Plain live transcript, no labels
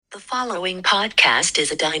The following podcast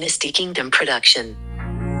is a Dynasty Kingdom production.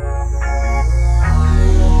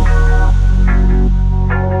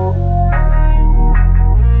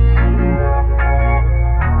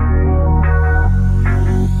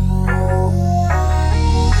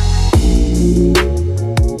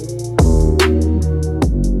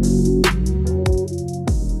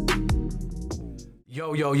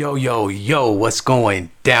 Yo, what's going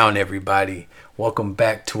down, everybody? Welcome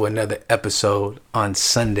back to another episode on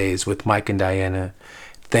Sundays with Mike and Diana.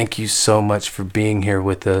 Thank you so much for being here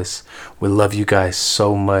with us. We love you guys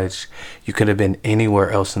so much. You could have been anywhere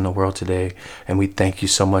else in the world today, and we thank you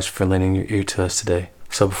so much for lending your ear to us today.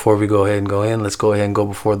 So before we go ahead and go in, let's go ahead and go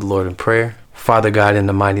before the Lord in prayer. Father God, in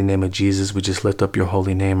the mighty name of Jesus, we just lift up your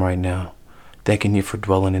holy name right now. Thanking you for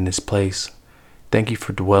dwelling in this place. Thank you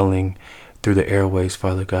for dwelling through the airways,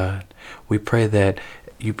 Father God. We pray that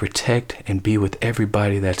you protect and be with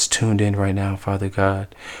everybody that's tuned in right now, Father God.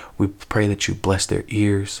 We pray that you bless their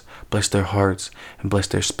ears, bless their hearts, and bless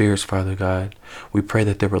their spirits, Father God. We pray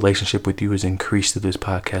that their relationship with you is increased through this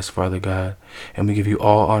podcast, Father God. And we give you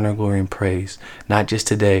all honor, glory, and praise, not just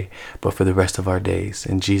today, but for the rest of our days.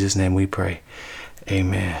 In Jesus' name we pray.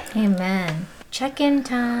 Amen. Amen. Check-in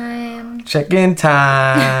time. Check-in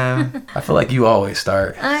time. I feel like you always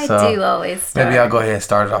start. I do always start. Maybe I'll go ahead and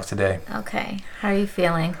start it off today. Okay. How are you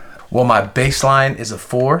feeling? Well, my baseline is a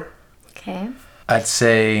 4. Okay. I'd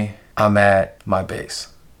say I'm at my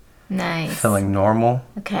base. Nice. Feeling normal.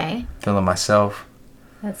 Okay. Feeling myself.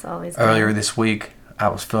 That's always Earlier good. this week, I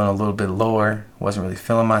was feeling a little bit lower. Wasn't really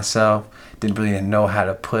feeling myself. Didn't really know how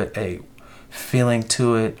to put a feeling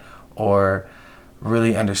to it or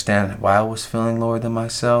really understand why I was feeling lower than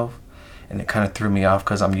myself. And it kind of threw me off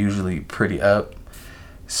because I'm usually pretty up.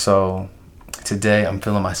 So today I'm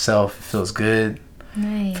feeling myself. It feels good.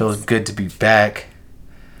 Nice. Feels good to be back.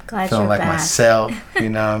 Glad feeling you're like back. myself, you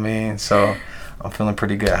know what I mean? So I'm feeling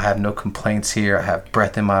pretty good. I have no complaints here. I have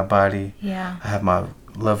breath in my body. Yeah. I have my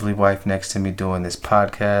lovely wife next to me doing this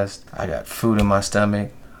podcast. I got food in my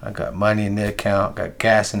stomach. I got money in the account. Got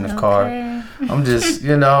gas in the car. I'm just,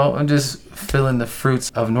 I'm just feeling the fruits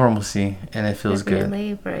of normalcy, and it feels Your good.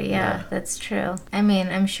 labor, yeah, that's true. I mean,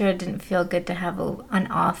 I'm sure it didn't feel good to have an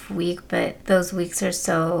off week, but those weeks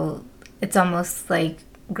are it's almost like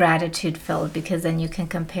gratitude filled because then you can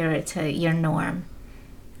compare it to your norm.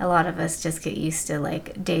 A lot of us just get used to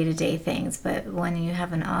like day-to-day things, but when you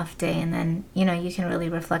have an off day and then, you can really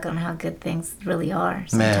reflect on how good things really are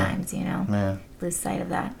sometimes, Man. Lose sight of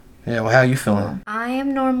that. Yeah, well, how are you feeling? I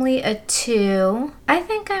am normally a 2. I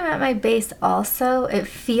think I'm at my base also. It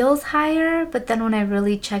feels higher, but then when I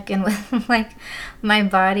really check in with like my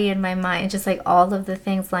body and my mind, just like all of the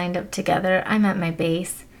things lined up together, I'm at my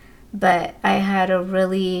base. But I had a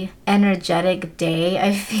really energetic day.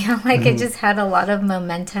 I feel like it just had a lot of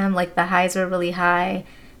momentum. Like the highs were really high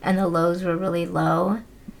and the lows were really low.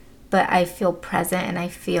 But I feel present and I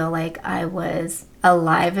feel like I was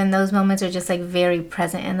alive in those moments, or just like very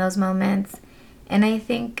present in those moments. And I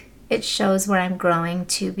think it shows where I'm growing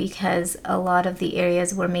too, because a lot of the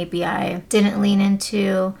areas where maybe I didn't lean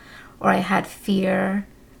into or I had fear,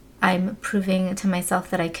 I'm proving to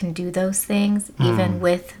myself that I can do those things even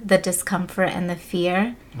with the discomfort and the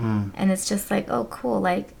fear. And it's just like, oh cool,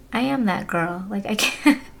 like I am that girl. Like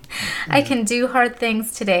I can do hard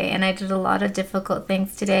things today, and I did a lot of difficult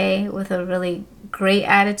things today with a really great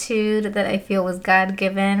attitude that I feel was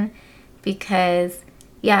God-given, because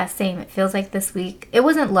same, it feels like this week it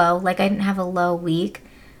wasn't low, like I didn't have a low week,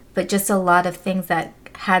 but just a lot of things that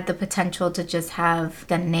had the potential to just have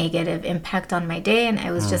a negative impact on my day, and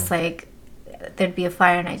I was just like, there'd be a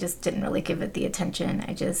fire and I just didn't really give it the attention.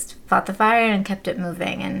 I just fought the fire and kept it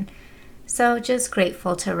moving, and so just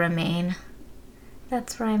grateful to remain.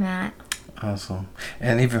 That's where I'm at. Awesome.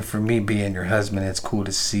 And even for me being your husband, it's cool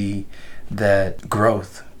to see that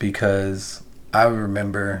growth, because I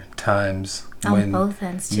remember times when both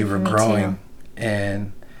ends too, you were for me growing too.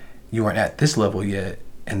 and you weren't at this level yet.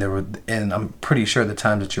 And I'm pretty sure the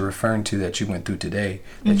times that you're referring to that you went through today,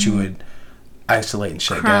 that you would isolate and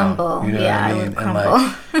shut Crumble. down. You know Yeah, what I I mean? would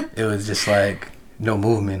And crumble. it was just like no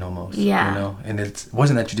movement almost. Yeah. And it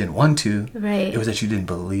wasn't that you didn't want to. Right. It was that you didn't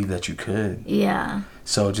believe that you could. Yeah.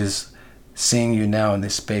 So just seeing you now in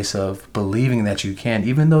this space of believing that you can,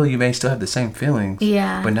 even though you may still have the same feelings.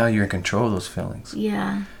 Yeah. But now you're in control of those feelings.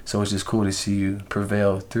 Yeah. So it's just cool to see you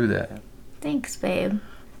prevail through that. Thanks, babe.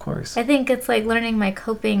 Of course. I think it's like learning my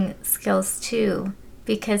coping skills too,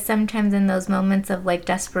 because sometimes in those moments of like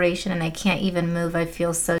desperation and I can't even move, I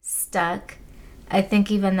feel so stuck. I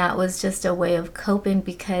think even that was just a way of coping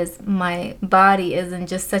because my body is in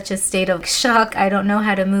just such a state of shock. I don't know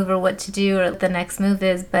how to move or what to do or what the next move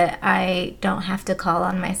is, but I don't have to call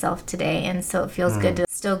on myself today. And so it feels good to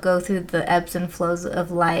still go through the ebbs and flows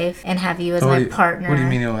of life and have you as my partner. What do you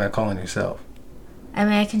mean you don't have to call on yourself? I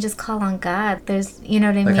mean, I can just call on God. There's, you know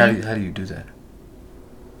what I mean? How do you do that?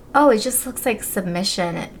 Oh, it just looks like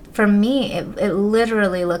submission. For me, it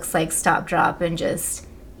literally looks like stop, drop, and just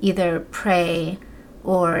either pray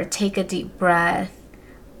or take a deep breath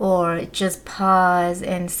or just pause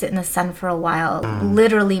and sit in the sun for a while.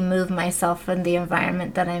 Literally move myself from the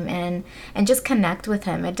environment that I'm in and just connect with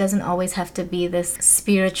him. It doesn't always have to be this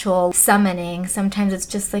spiritual summoning. Sometimes it's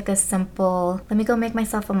just like a simple, let me go make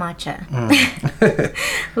myself a matcha.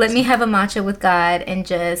 Let me have a matcha with God and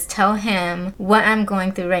just tell him what I'm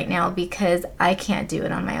going through right now because I can't do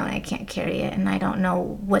it on my own. I can't carry it and I don't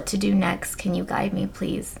know what to do next. Can you guide me,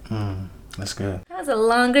 please? That's good. That was a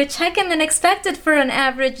longer check-in than expected for an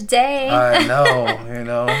average day. I know,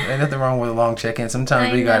 ain't nothing wrong with a long check-in.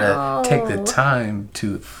 Sometimes we gotta take the time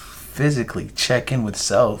to physically check in with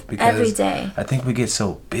self because every day. I think we get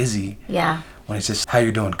so busy. Yeah. When it's just, how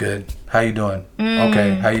you doing? Good. How you doing?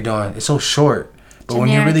 Okay. How you doing? It's so short. But when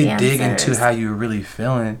you really dig into how you're really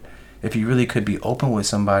feeling, if you really could be open with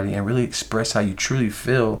somebody and really express how you truly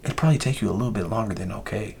feel, it'd probably take you a little bit longer than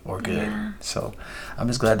okay or good. Yeah. So I'm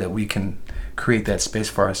just glad that we can create that space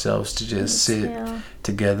for ourselves to just sit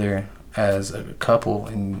together as a couple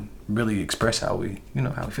and really express how we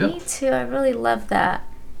feel. Me too. I really love that.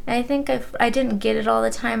 And I think I didn't get it all the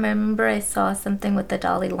time. I remember I saw something with the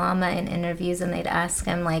Dalai Lama in interviews and they'd ask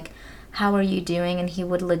him like, how are you doing? And he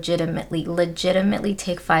would legitimately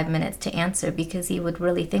take 5 minutes to answer because he would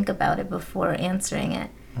really think about it before answering it.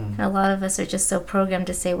 And a lot of us are just so programmed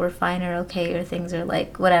to say we're fine or okay or things are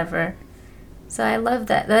like whatever. So I love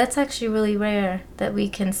that. That's actually really rare that we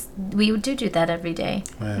do that every day.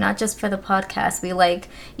 Right. Not just for the podcast. We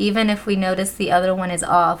even if we notice the other one is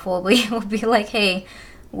off, we'll be like, hey,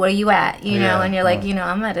 where you at? You know, and you're like,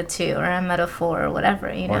 I'm at a 2 or I'm at a 4 or whatever,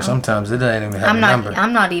 Or sometimes it doesn't even have a number.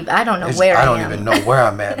 I don't know where I am. I don't even know where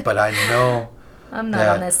I'm at, but I know I'm not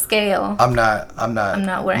on the scale. I'm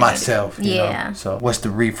not where myself. You know? So what's the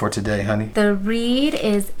read for today, honey? The read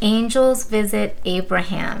is Angels Visit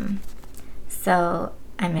Abraham. So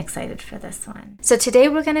I'm excited for this one. So today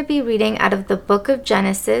we're going to be reading out of the book of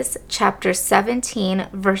Genesis, chapter 17,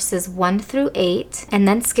 verses 1 through 8, and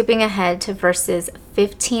then skipping ahead to verses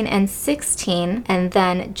 15 and 16, and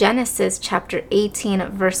then Genesis chapter 18,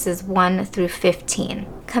 verses 1 through 15.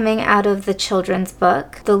 Coming out of the children's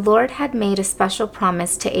book, the Lord had made a special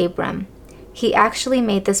promise to Abram. He actually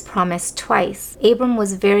made this promise twice. Abram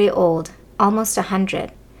was very old, almost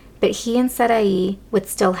 100. But he and Sarai would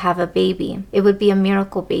still have a baby. It would be a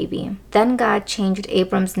miracle baby. Then God changed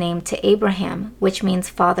Abram's name to Abraham, which means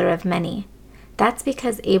father of many. That's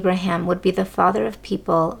because Abraham would be the father of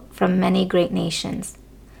people from many great nations.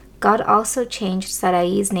 God also changed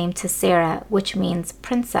Sarai's name to Sarah, which means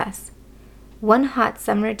princess. One hot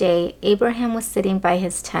summer day, Abraham was sitting by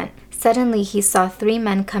his tent. Suddenly he saw 3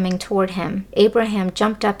 men coming toward him. Abraham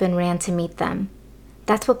jumped up and ran to meet them.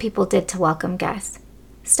 That's what people did to welcome guests.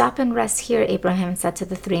 Stop and rest here, Abraham said to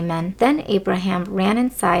the 3 men. Then Abraham ran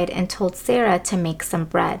inside and told Sarah to make some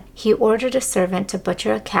bread. He ordered a servant to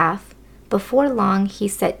butcher a calf. Before long, he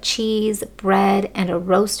set cheese, bread, and a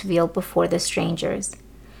roast veal before the strangers.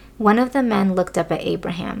 One of the men looked up at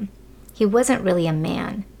Abraham. He wasn't really a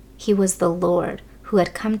man. He was the Lord, who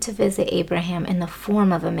had come to visit Abraham in the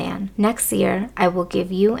form of a man. Next year, I will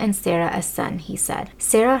give you and Sarah a son, he said.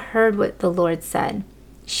 Sarah heard what the Lord said.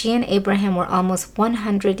 She and Abraham were almost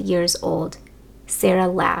 100 years old. Sarah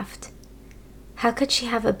laughed. How could she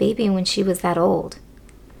have a baby when she was that old?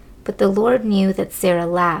 But the Lord knew that Sarah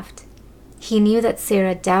laughed. He knew that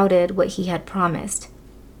Sarah doubted what he had promised.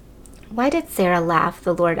 Why did Sarah laugh?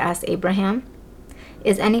 The Lord asked Abraham.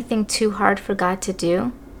 Is anything too hard for God to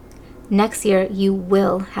do? Next year you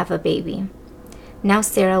will have a baby. Now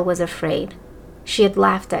Sarah was afraid. She had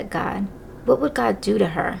laughed at God. What would God do to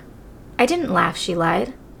her? I didn't laugh, she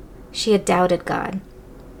lied. She had doubted God.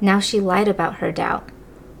 Now she lied about her doubt.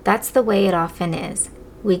 That's the way it often is.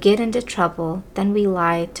 We get into trouble, then we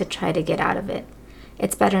lie to try to get out of it.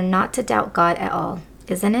 It's better not to doubt God at all,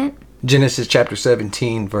 isn't it? Genesis chapter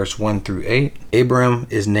 17, verse 1 through 8. Abram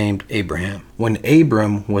is named Abraham. When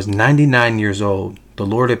Abram was 99 years old, the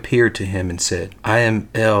Lord appeared to him and said, I am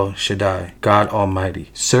El Shaddai, God Almighty.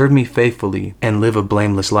 Serve me faithfully and live a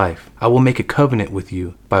blameless life. I will make a covenant with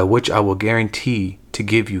you, by which I will guarantee to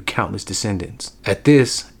give you countless descendants. At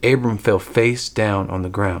this, Abram fell face down on the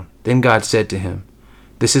ground. Then God said to him,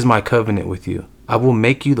 This is my covenant with you. I will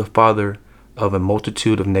make you the father of a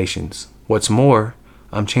multitude of nations. What's more,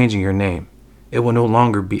 I'm changing your name. It will no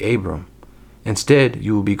longer be Abram. Instead,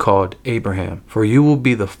 you will be called Abraham, for you will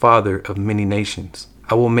be the father of many nations.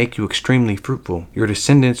 I will make you extremely fruitful. Your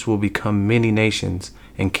descendants will become many nations,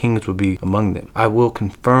 and kings will be among them. I will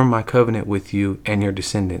confirm my covenant with you and your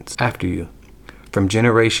descendants after you, from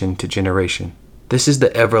generation to generation. This is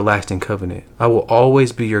the everlasting covenant. I will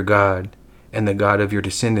always be your God, and the God of your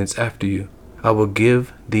descendants after you. I will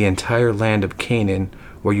give the entire land of Canaan,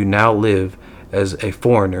 where you now live as a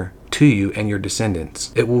foreigner, to you and your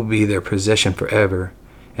descendants. It will be their possession forever,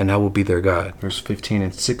 and I will be their God. Verse 15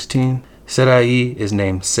 and 16. Sarai is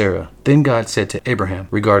named Sarah. Then God said to Abraham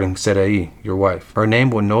regarding Sarai, your wife, her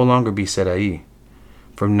name will no longer be Sarai.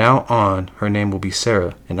 From now on, her name will be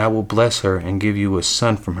Sarah, and I will bless her and give you a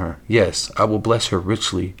son from her. Yes, I will bless her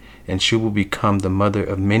richly, and she will become the mother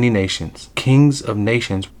of many nations. Kings of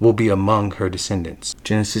nations will be among her descendants.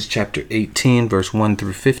 Genesis chapter 18, verse 1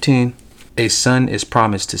 through 15. A son is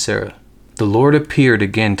promised to Sarah. The Lord appeared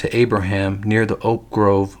again to Abraham near the oak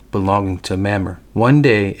grove belonging to Mamre. One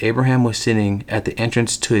day, Abraham was sitting at the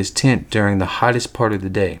entrance to his tent during the hottest part of the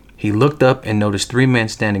day. He looked up and noticed 3 men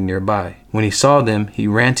standing nearby. When he saw them, he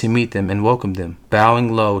ran to meet them and welcomed them,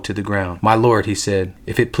 bowing low to the ground. My lord, he said,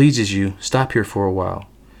 if it pleases you, stop here for a while.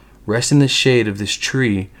 Rest in the shade of this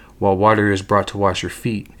tree while water is brought to wash your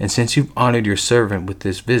feet. And since you've honored your servant with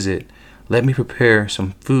this visit, let me prepare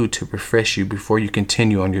some food to refresh you before you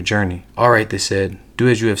continue on your journey. All right, they said, do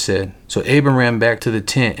as you have said. So Abram ran back to the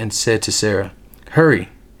tent and said to Sarah, hurry,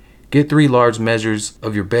 get 3 large measures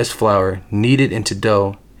of your best flour, knead it into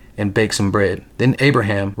dough, and bake some bread. Then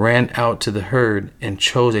Abraham ran out to the herd and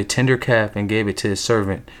chose a tender calf and gave it to his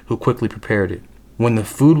servant, who quickly prepared it. When the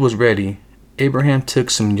food was ready, Abraham took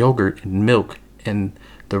some yogurt and milk and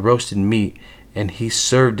the roasted meat, and he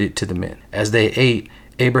served it to the men. As they ate,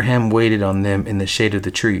 Abraham waited on them in the shade of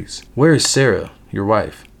the trees. Where is Sarah, your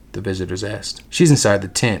wife? The visitors asked. She's inside the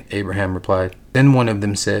tent, Abraham replied. Then one of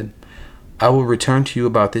them said, I will return to you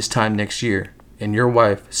about this time next year, and your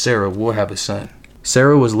wife, Sarah, will have a son.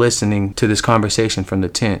 Sarah was listening to this conversation from the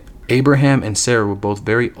tent. Abraham and Sarah were both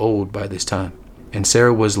very old by this time, and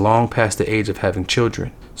Sarah was long past the age of having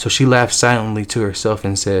children. So she laughed silently to herself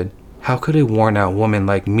and said, how could a worn-out woman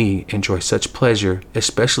like me enjoy such pleasure,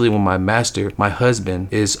 especially when my master, my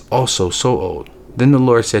husband, is also so old? Then the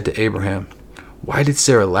Lord said to Abraham, why did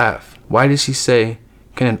Sarah laugh? Why did she say,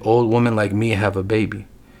 can an old woman like me have a baby?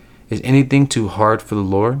 Is anything too hard for the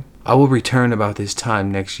Lord? I will return about this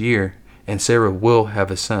time next year, and Sarah will have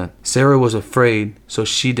a son. Sarah was afraid, so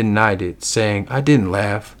she denied it, saying, I didn't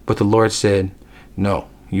laugh. But the Lord said, no,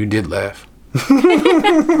 you did laugh.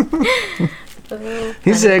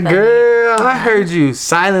 He said, girl, I heard you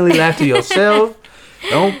silently laugh to yourself.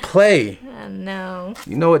 Don't play. No.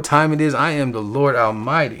 You know what time it is? I am the Lord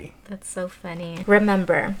Almighty. That's so funny.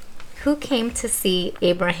 Remember, who came to see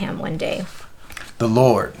Abraham one day? The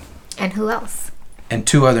Lord. And who else? And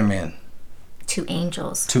 2 other men. 2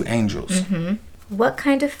 angels. 2 angels. What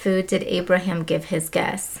kind of food did Abraham give his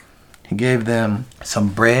guests? He gave them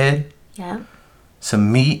some bread, Yeah. some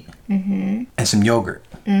meat, and some yogurt.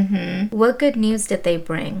 What good news did they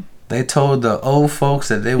bring? They told the old folks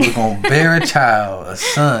that they were going to bear a child, a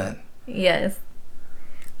son. Yes.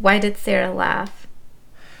 Why did Sarah laugh?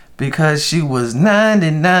 Because she was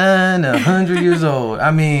 99, 100 years old.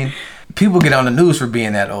 I mean, people get on the news for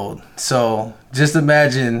being that old. So just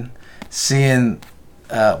imagine seeing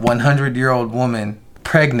a 100-year-old woman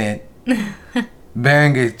pregnant,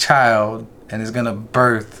 bearing a child, and is going to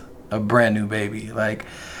birth a brand new baby. Like,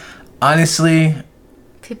 honestly,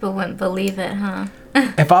 People wouldn't believe it, huh?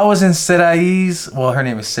 if I was in Sarai's, well, her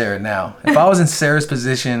name is Sarah now. If I was in Sarah's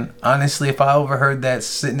position, honestly, if I overheard that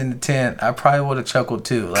sitting in the tent, I probably would have chuckled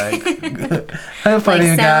too. Like, that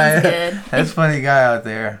funny Like, guy. sounds good. That's funny guy out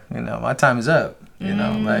there. You know, my time is up. You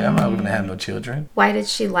know, like, I'm not going to have no children. Why did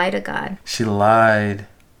she lie to God? She lied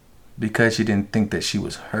because she didn't think that she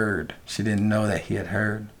was heard. She didn't know that he had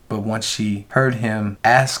heard. But once she heard him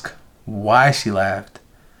ask why she laughed,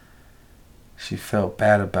 she felt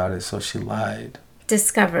bad about it, so she lied.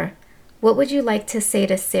 Discover. What would you like to say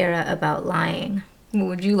to Sarah about lying? What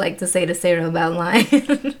would you like to say to Sarah about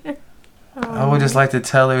lying? I would just like to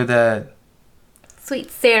tell her that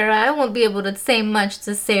Sweet Sarah, I won't be able to say much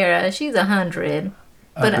to Sarah. She's 100.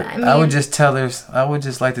 But I mean, I would just tell her, I would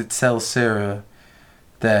just like to tell Sarah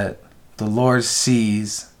that the Lord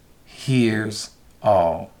sees, hears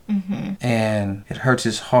all. And it hurts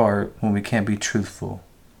his heart when we can't be truthful.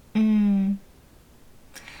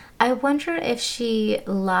 I wonder if she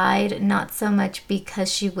lied not so much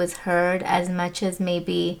because she was heard as much as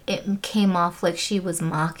maybe it came off like she was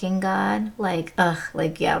mocking God. Like, ugh,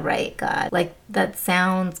 like, yeah, right, God. Like, that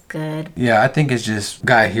sounds good. Yeah, I think it's just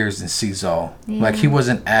God hears and sees all. Yeah. Like, he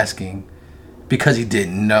wasn't asking because he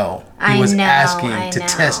didn't know. He was asking to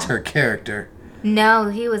test her character. No,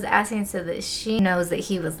 he was asking so that she knows that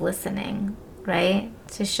he was listening, right?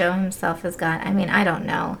 To show himself as God. I mean, I don't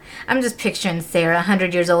know. I'm just picturing Sarah,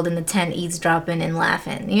 100 years old in the tent, eavesdropping and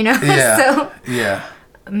laughing, you know? Yeah. So, yeah.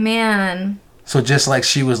 Man. So just like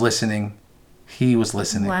she was listening, he was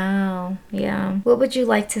listening. Wow. Yeah. What would you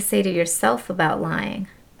like to say to yourself about lying?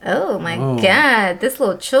 Oh, my God. This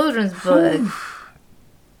little children's book.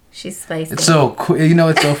 She's spicy. It's so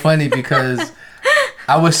it's so funny because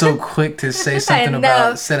I was so quick to say something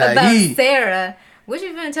about Sarai. About Sarah. What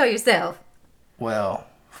you gonna tell yourself? Well,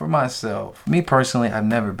 for myself, me personally, I've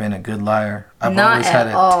never been a good liar. I've Not always had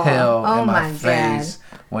a all. tail Oh in my my face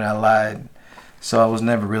when I lied. So I was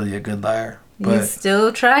never really a good liar. But You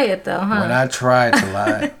still try it though, huh? when I try to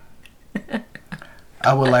lie,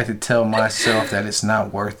 I would like to tell myself that it's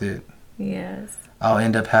not worth it. Yes. I'll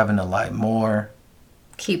end up having to lie more.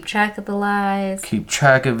 Keep track of the lies. Keep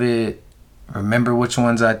track of it. Remember which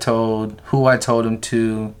ones I told, who I told them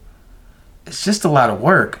to. It's just a lot of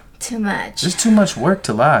work. Too much. There's too much work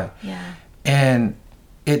to lie. Yeah. And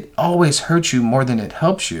it always hurts you more than it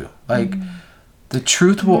helps you. Like, the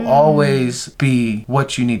truth will always be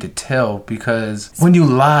what you need to tell, because when you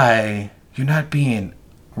lie, you're not being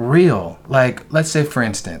real. Like, let's say, for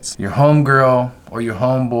instance, your homegirl or your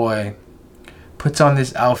homeboy puts on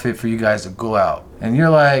this outfit for you guys to go out. And you're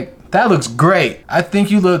like, that looks great. I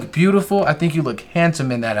think you look beautiful. I think you look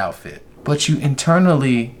handsome in that outfit. But you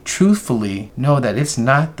internally, truthfully know that it's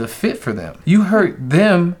not the fit for them. You hurt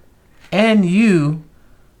them and you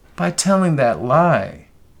by telling that lie.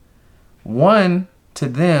 One, to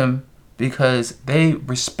them, because they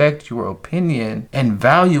respect your opinion and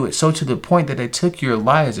value it so to the point that they took your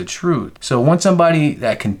lie as a truth. So once somebody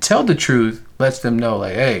that can tell the truth lets them know,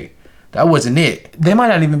 like, hey, that wasn't it, they might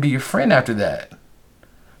not even be your friend after that.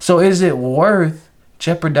 So is it worth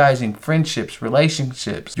jeopardizing friendships,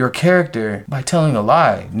 relationships, your character by telling a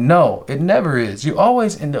lie? No, it never is. You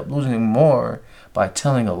always end up losing more by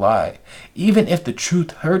telling a lie. Even if the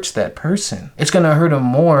truth hurts that person, it's going to hurt them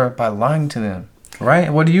more by lying to them.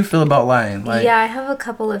 Right? What do you feel about lying? Yeah, I have a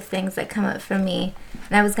couple of things that come up for me.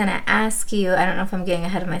 And I was going to ask you, I don't know if I'm getting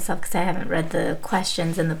ahead of myself because I haven't read the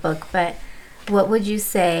questions in the book, but what would you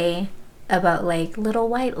say about like little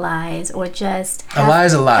white lies or just a lie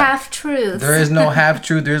is a lie. Half truths? There is no half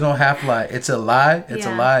truth. There's no half lie. It's a lie. It's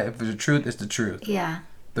a Yeah. lie. If there's a truth, it's the truth. Yeah.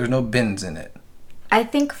 There's no bins in it. I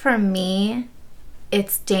think for me,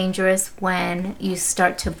 it's dangerous when you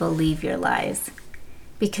start to believe your lies,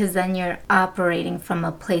 because then you're operating from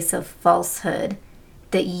a place of falsehood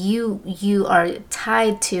that you are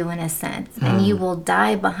tied to in a sense, and you will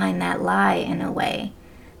die behind that lie in a way.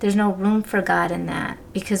 There's no room for God in that,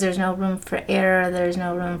 because there's no room for error. There's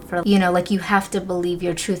no room for, like, you have to believe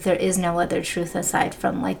your truth. There is no other truth aside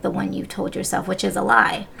from like the one you told yourself, which is a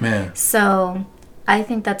lie. Man. So I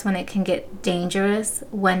think that's when it can get dangerous,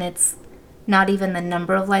 when it's not even the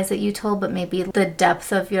number of lies that you told, but maybe the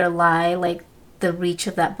depth of your lie, like the reach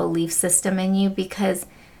of that belief system in you, because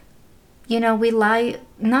we lie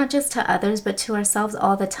not just to others, but to ourselves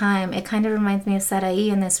all the time. It kind of reminds me of Sarai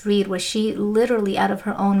in this read, where she literally out of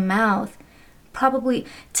her own mouth, probably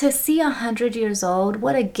to see 100 years old,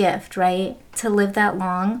 what a gift, right? To live that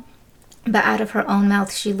long. But out of her own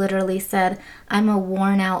mouth, she literally said, I'm a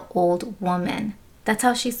worn out old woman. That's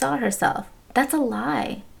how she saw herself. That's a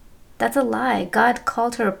lie. That's a lie. God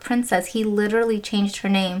called her a princess. He literally changed her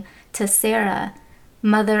name to Sarah,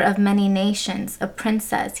 mother of many nations, a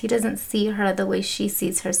princess. He doesn't see her the way she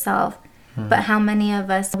sees herself. But how many of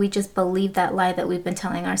us, we just believe that lie that we've been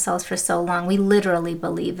telling ourselves for so long? We literally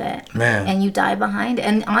believe it. Man. And you die behind it.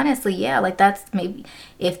 And honestly, yeah, like that's maybe,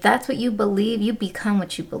 if that's what you believe, you become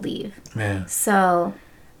what you believe. Man. So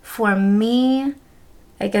for me,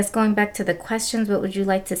 I guess going back to the questions, what would you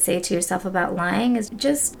like to say to yourself about lying, is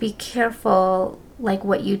just be careful, like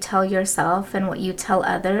what you tell yourself and what you tell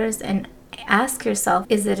others, and ask yourself,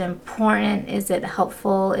 is it important? Is it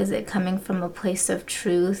helpful? Is it coming from a place of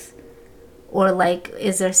truth? Or like,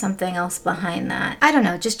 is there something else behind that? I don't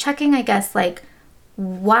know, just checking, I guess, like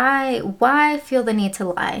why feel the need to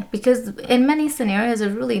lie? Because in many scenarios,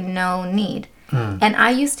 there's really no need. And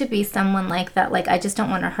I used to be someone like that, like I just don't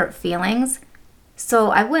want to hurt feelings.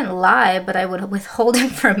 So I wouldn't lie, but I would withhold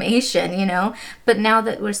information, you know? But now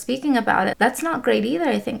that we're speaking about it, that's not great either.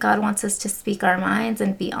 I think God wants us to speak our minds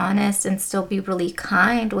and be honest and still be really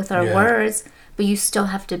kind with our words. But you still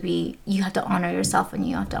have to you have to honor yourself, and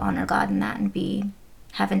you have to honor God in that, and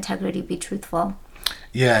have integrity, be truthful.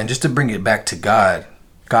 Yeah, and just to bring it back to God,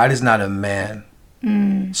 God is not a man,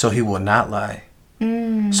 so he will not lie.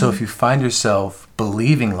 So if you find yourself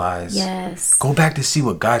believing lies, Yes. go back to see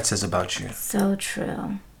what God says about you. So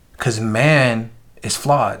true. Because man is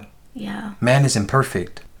flawed. Yeah. Man is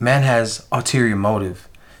imperfect. Man has ulterior motive.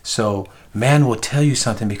 So man will tell you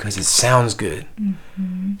something because it sounds good.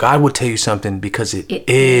 God will tell you something because it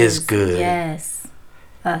is good. Yes.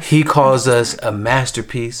 He calls us a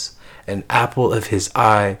masterpiece, an apple of his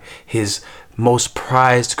eye, his most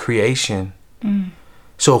prized creation.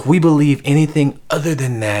 So if we believe anything other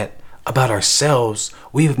than that about ourselves,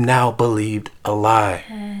 we have now believed a lie.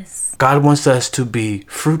 Yes. God wants us to be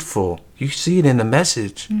fruitful. You see it in the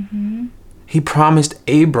message. He promised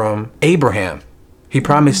Abraham. He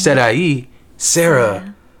promised Sarai,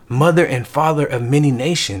 Sarah, mother and father of many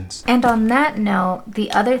nations. And on that note,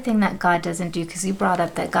 the other thing that God doesn't do, because you brought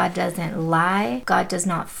up that God doesn't lie, God does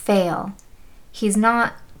not fail. He's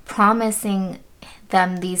not promising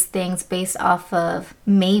them these things based off of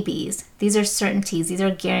maybes. These are certainties. These are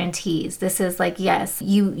guarantees. This is like, yes,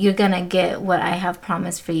 you're gonna get what I have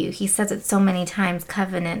promised for you. He says it so many times: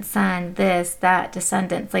 covenant, son, this, that,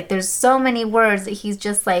 descendants. Like, there's so many words that he's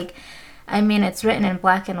just like, I mean, it's written in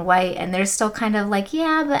black and white, and they're still kind of like,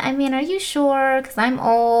 yeah, but I mean, are you sure? Because I'm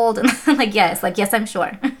old. And yes, I'm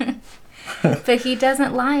sure. But he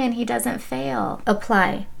doesn't lie, and he doesn't fail.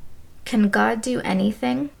 Apply. Can God do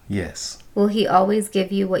anything? Yes. Will he always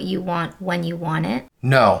give you what you want when you want it?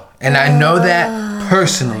 No. And I know that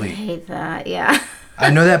personally. I hate that, yeah. I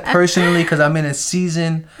know that personally because I'm in a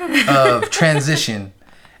season of transition.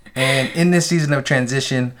 And in this season of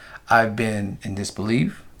transition, I've been in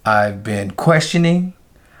disbelief. I've been questioning.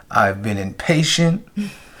 I've been impatient.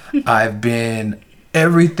 I've been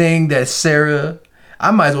everything that Sarah... I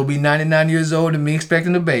might as well be 99 years old and me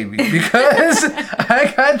expecting a baby because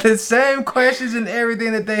I got the same questions and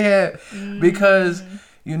everything that they had because,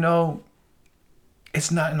 you know, it's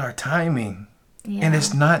not in our timing. Yeah. And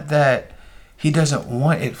it's not that he doesn't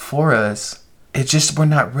want it for us. It's just we're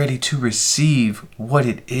not ready to receive what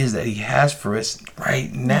it is that he has for us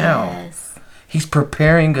right now. Yes. He's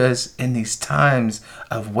preparing us in these times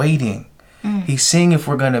of waiting. He's seeing if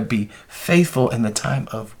we're going to be faithful in the time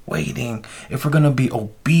of waiting, if we're going to be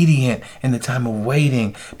obedient in the time of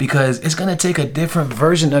waiting, because it's going to take a different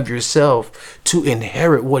version of yourself to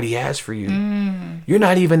inherit what he has for you. You're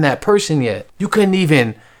not even that person yet. You couldn't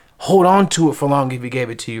even hold on to it for long if he gave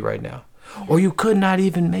it to you right now. Or you could not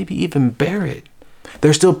even bear it.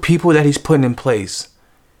 There's still people that he's putting in place.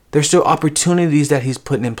 There's still opportunities that he's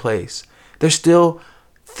putting in place. There's still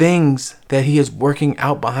things that he is working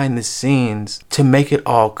out behind the scenes to make it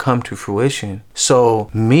all come to fruition. So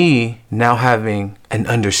me now having an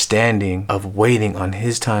understanding of waiting on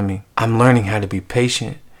his timing, I'm learning how to be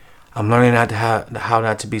patient. I'm learning how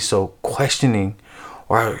not to be so questioning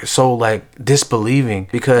or so disbelieving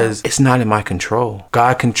because it's not in my control.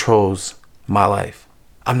 God controls my life.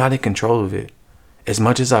 I'm not in control of it as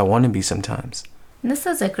much as I want to be sometimes. This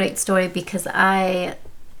is a great story because I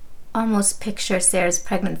almost picture Sarah's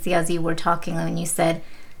pregnancy as you were talking when you said,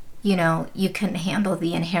 you know, you couldn't handle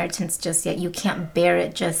the inheritance just yet. You can't bear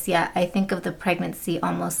it just yet. I think of the pregnancy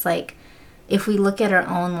almost like if we look at our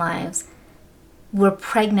own lives, we're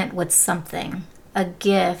pregnant with something, a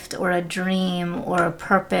gift or a dream or a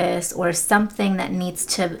purpose or something that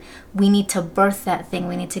we need to birth that thing.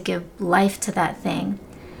 We need to give life to that thing.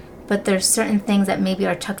 But there's certain things that maybe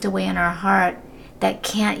are tucked away in our heart that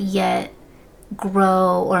can't yet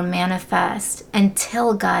grow or manifest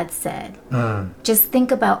until God said. Just think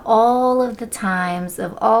about all of the times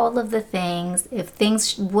of all of the things. If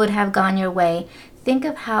things would have gone your way, think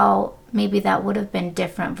of how maybe that would have been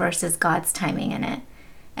different versus God's timing in it.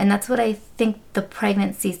 And that's what I think the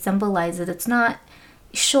pregnancy symbolizes. It's not,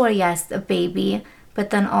 sure, yes, a baby,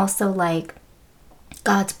 but then also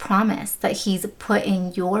God's promise that he's put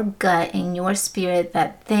in your gut, in your spirit,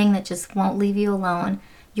 that thing that just won't leave you alone.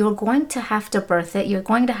 You're going to have to birth it. You're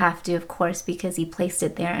going to have to, of course, because he placed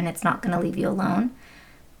it there and it's not going to leave you alone.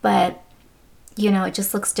 But, you know, it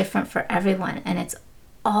just looks different for everyone. And it's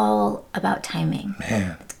all about timing.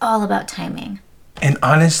 Man. It's all about timing. And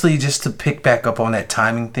honestly, just to pick back up on that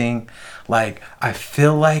timing thing, I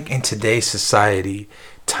feel like in today's society,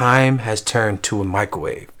 time has turned to a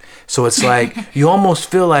microwave. So it's like you almost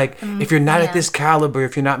feel like if you're not at this caliber,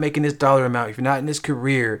 if you're not making this dollar amount, if you're not in this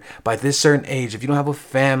career by this certain age, if you don't have a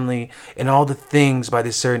family and all the things by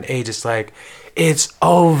this certain age, it's like it's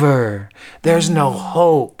over. There's no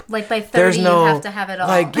hope. Like by 30, you have to have it all.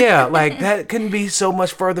 Like, yeah, like that couldn't be so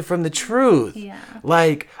much further from the truth. Yeah.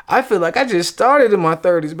 Like, I feel like I just started in my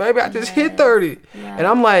 30s, baby. I just hit 30. Yeah. And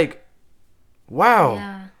I'm like, wow.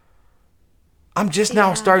 Yeah. I'm just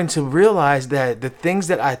now starting to realize that the things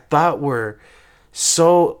that I thought were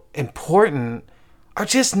so important are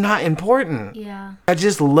just not important. Yeah. I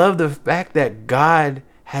just love the fact that God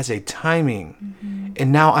has a timing.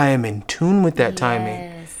 And now I am in tune with that timing.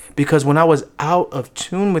 Yes. Because when I was out of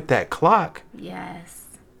tune with that clock, Yes.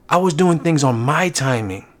 I was doing things on my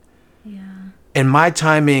timing. Yeah. And my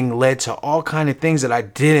timing led to all kind of things that I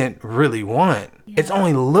didn't really want. It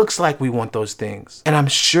only looks like we want those things. And I'm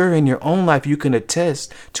sure in your own life you can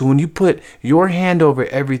attest to when you put your hand over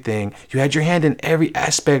everything, you had your hand in every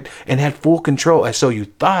aspect and had full control. And so you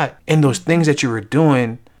thought in those things that you were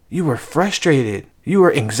doing, you were frustrated. You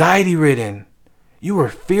were anxiety ridden. You were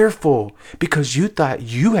fearful because you thought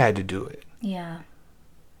you had to do it. Yeah.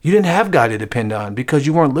 You didn't have God to depend on because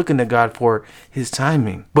you weren't looking to God for his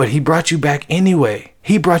timing. But he brought you back anyway.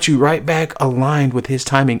 He brought you right back aligned with his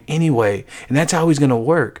timing anyway. And that's how he's going to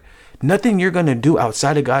work. Nothing you're going to do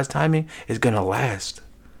outside of God's timing is going to last.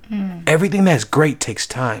 Everything that's great takes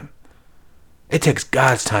time. It takes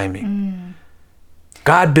God's timing.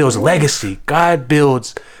 God builds legacy. God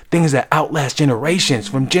builds things that outlast generations,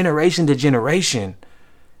 from generation to generation.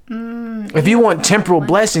 If you want temporal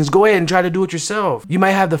blessings, go ahead and try to do it yourself. You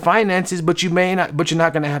may have the finances, but you're not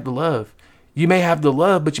going to have the love. You may have the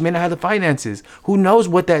love, but you may not have the finances. Who knows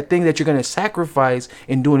what that thing that you're going to sacrifice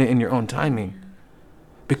in doing it in your own timing?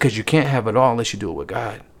 Because you can't have it all unless you do it with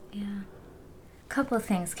God. Yeah. A couple of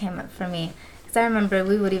things came up for me. Because I remember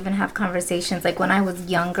we would even have conversations, like when I was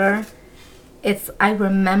younger, I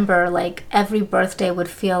remember like every birthday would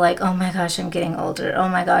feel like, oh my gosh, I'm getting older. Oh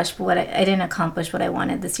my gosh, but I didn't accomplish what I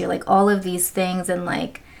wanted this year. Like all of these things and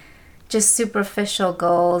like just superficial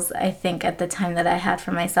goals, I think at the time that I had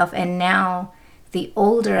for myself. And now the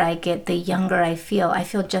older I get, the younger I feel. I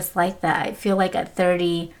feel just like that. I feel like at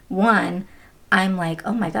 31, I'm like,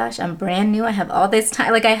 oh my gosh, I'm brand new. I have all this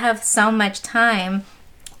time. Like I have so much time.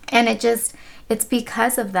 And it's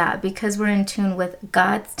because of that, because we're in tune with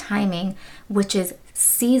God's timing, which is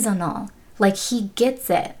seasonal. Like he gets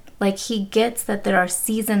it. Like he gets that there are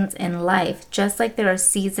seasons in life, just like there are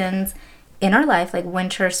seasons in our life, like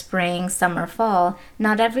winter, spring, summer, fall.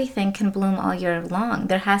 Not everything can bloom all year long.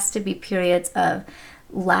 There has to be periods of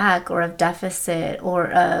lack or of deficit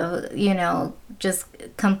or of, just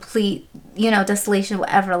complete, desolation,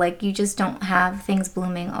 whatever. Like you just don't have things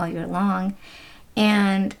blooming all year long.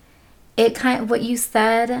 And it kind of, what you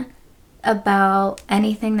said about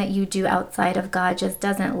anything that you do outside of God just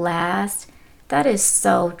doesn't last. That is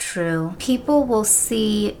so true. People will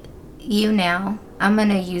see you now. I'm going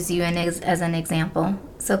to use you as an example.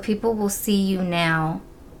 So people will see you now.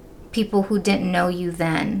 People who didn't know you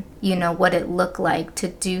then, what it looked like to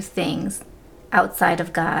do things outside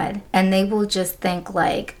of God. And they will just think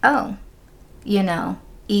like, oh,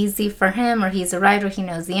 easy for him, or he's a writer, he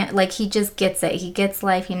knows the end. Like he just gets it. He gets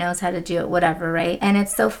life, he knows how to do it, whatever, right? And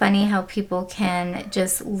it's so funny how people can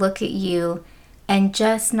just look at you and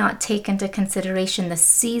just not take into consideration the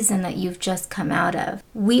season that you've just come out of.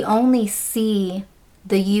 We only see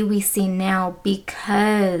the you we see now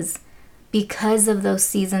because of those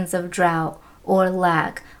seasons of drought or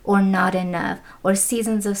lack or not enough, or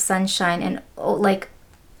seasons of sunshine and like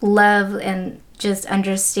love and just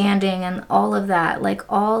understanding and all of that. Like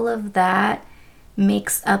all of that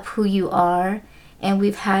makes up who you are. And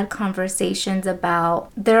we've had conversations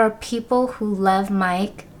about, there are people who love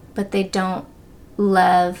Mike, but they don't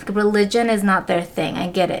love, religion is not their thing. I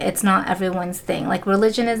get it. It's not everyone's thing. Like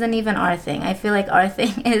religion isn't even our thing. I feel like our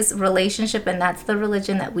thing is relationship, and that's the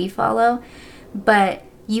religion that we follow. But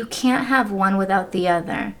you can't have one without the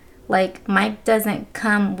other. Like Mike doesn't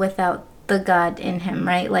come without the God in him,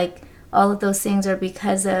 right? Like all of those things are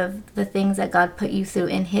because of the things that God put you through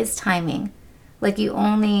in his timing. Like you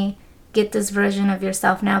only get this version of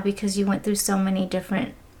yourself now because you went through so many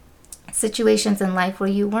different situations in life where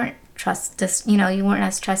you weren't you weren't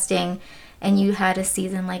as trusting, and you had a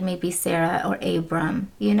season like maybe Sarah or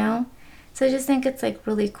Abram, So I just think it's like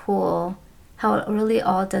really cool how it really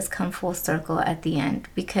all does come full circle at the end,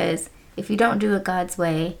 because if you don't do it God's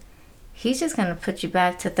way, he's just going to put you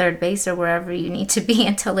back to third base or wherever you need to be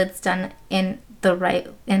until it's done in the right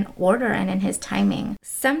in order and in his timing.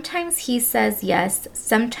 Sometimes he says yes,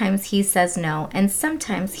 sometimes he says no, and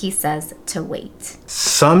sometimes he says to wait.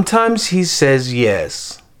 Sometimes he says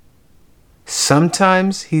yes.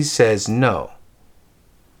 Sometimes he says no.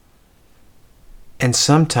 And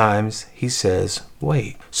sometimes he says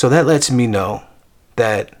wait. So that lets me know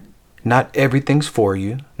that not everything's for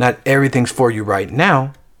you. Not everything's for you right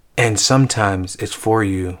now. And sometimes it's for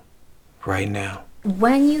you right now.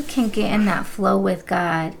 When you can get in that flow with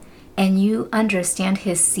God and you understand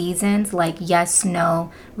his seasons, like yes,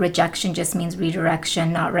 no, rejection just means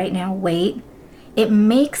redirection, not right now, wait. It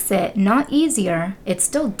makes it not easier. It's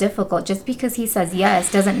still difficult. Just because he says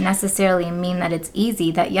yes doesn't necessarily mean that it's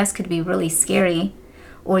easy. That yes could be really scary.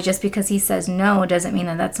 Or just because he says no doesn't mean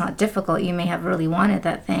that that's not difficult. You may have really wanted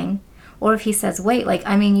that thing. Or if he says wait,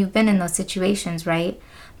 you've been in those situations, right?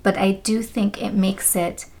 But I do think it makes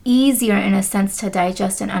it easier in a sense to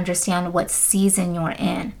digest and understand what season you're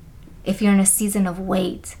in. If you're in a season of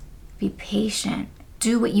wait, be patient.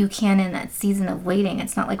 Do what you can in that season of waiting.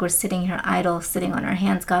 It's not like we're sitting here idle, sitting on our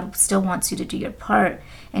hands. God still wants you to do your part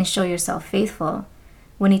and show yourself faithful.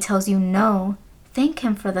 When he tells you no, thank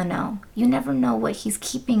him for the no. You never know what he's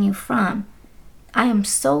keeping you from. I am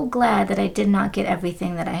so glad that I did not get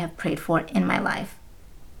everything that I have prayed for in my life.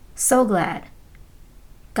 So glad.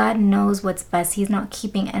 God knows what's best. He's not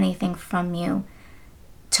keeping anything from you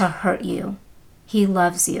to hurt you. He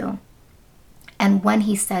loves you. And when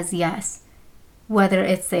he says yes, whether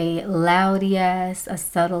it's a loud yes, a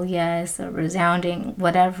subtle yes, a resounding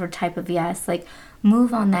whatever type of yes,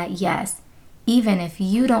 move on that yes. Even if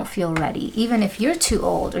you don't feel ready, even if you're too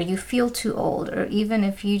old or you feel too old, or even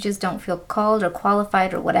if you just don't feel called or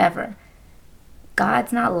qualified or whatever,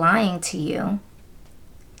 God's not lying to you.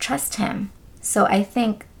 Trust him. So I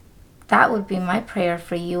think that would be my prayer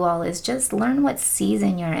for you all, is just learn what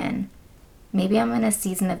season you're in. Maybe I'm in a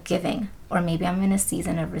season of giving, or maybe I'm in a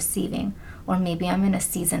season of receiving, or maybe I'm in a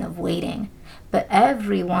season of waiting. But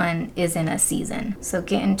everyone is in a season. So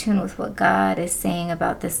get in tune with what God is saying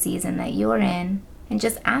about the season that you're in, and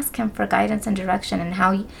just ask him for guidance and direction. And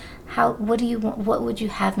what would you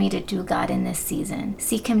have me to do, God, in this season?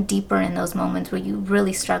 Seek him deeper in those moments where you're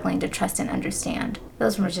really struggling to trust and understand.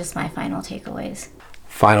 Those were just my final takeaways.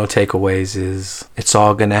 Final takeaways is it's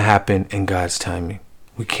all going to happen in God's timing.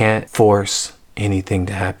 We can't force anything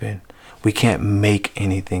to happen. We can't make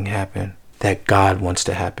anything happen that God wants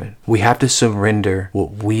to happen. We have to surrender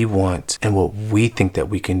what we want and what we think that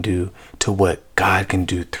we can do to what God can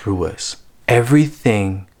do through us.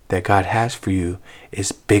 Everything that God has for you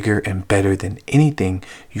is bigger and better than anything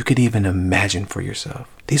you could even imagine for yourself.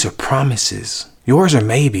 These are promises. Yours are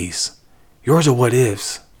maybes. Yours are what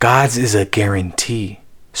ifs. God's is a guarantee.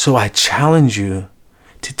 So I challenge you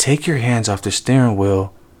to take your hands off the steering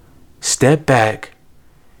wheel, step back,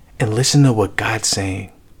 and listen to what God's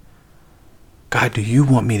saying. God, do you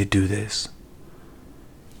want me to do this?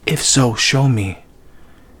 If so, show me.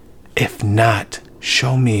 If not,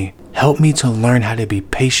 show me. Help me to learn how to be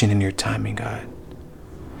patient in your timing, God.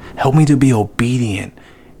 Help me to be obedient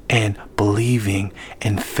and believing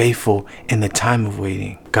and faithful in the time of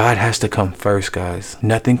waiting. God has to come first, guys.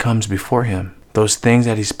 Nothing comes before him. Those things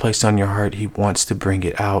that he's placed on your heart, he wants to bring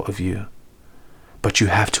it out of you. But you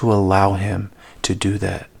have to allow him to do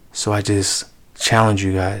that. So I just challenge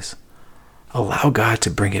you guys. Allow God to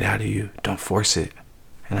bring it out of you. Don't force it.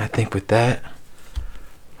 And I think with that,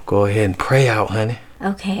 go ahead and pray out, honey.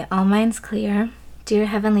 Okay, all minds clear. Dear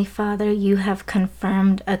Heavenly Father, you have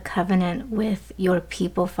confirmed a covenant with your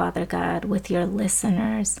people, Father God, with your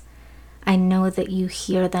listeners. I know that you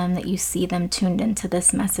hear them, that you see them tuned into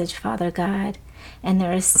this message, Father God. And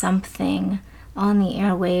there is something on the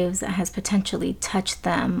airwaves that has potentially touched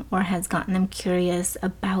them or has gotten them curious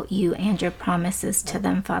about you and your promises to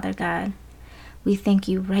them, Father God. We thank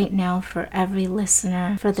you right now for every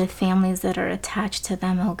listener, for the families that are attached to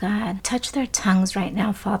them, oh God. Touch their tongues right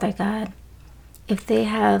now, Father God. If they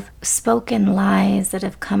have spoken lies that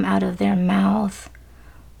have come out of their mouth,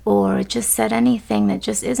 or just said anything that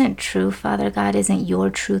just isn't true, Father God, isn't your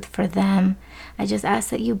truth for them, I just ask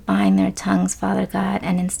that you bind their tongues, Father God,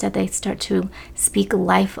 and instead they start to speak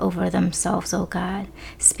life over themselves, oh God.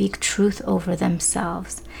 Speak truth over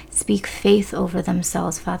themselves. Speak faith over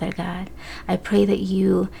themselves, Father God. I pray that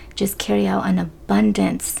you just carry out an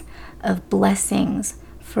abundance of blessings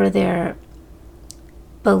for their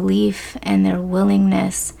belief and their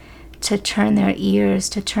willingness to turn their ears,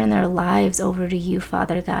 to turn their lives over to you,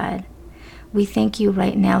 Father God. We thank you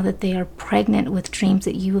right now that they are pregnant with dreams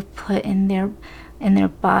that you have put in their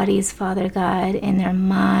bodies, Father God, in their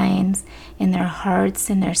minds, in their hearts,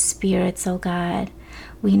 in their spirits, oh God.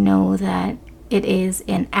 We know that It is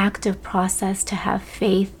an active process to have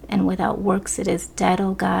faith, and without works it is dead,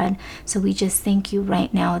 oh God. So we just thank you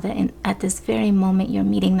right now that at this very moment you're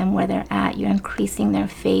meeting them where they're at. You're increasing their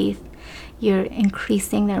faith. You're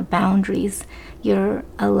increasing their boundaries. You're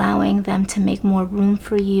allowing them to make more room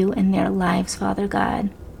for you in their lives, Father God.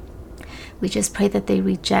 We just pray that they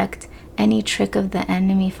reject any trick of the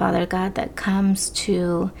enemy, Father God, that comes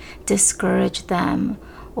to discourage them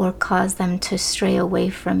or cause them to stray away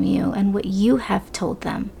from you and what you have told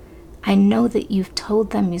them. I know that you've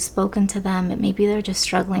told them, you've spoken to them, but maybe they're just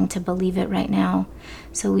struggling to believe it right now.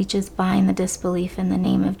 So we just bind the disbelief in the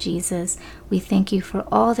name of Jesus. We thank you for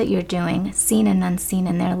all that you're doing, seen and unseen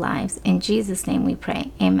in their lives. In Jesus' name we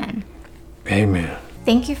pray. Amen. Amen.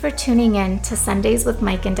 Thank you for tuning in to Sundays with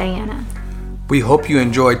Mike and Diana. We hope you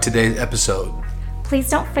enjoyed today's episode. Please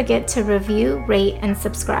don't forget to review, rate, and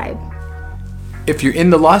subscribe. If you're in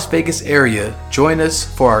the Las Vegas area, join us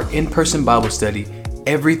for our in-person Bible study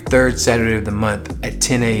every third Saturday of the month at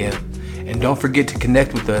 10 a.m. And don't forget to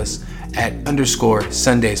connect with us at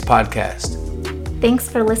 _Sundays podcast. Thanks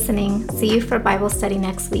for listening. See you for Bible study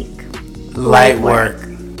next week. Light work.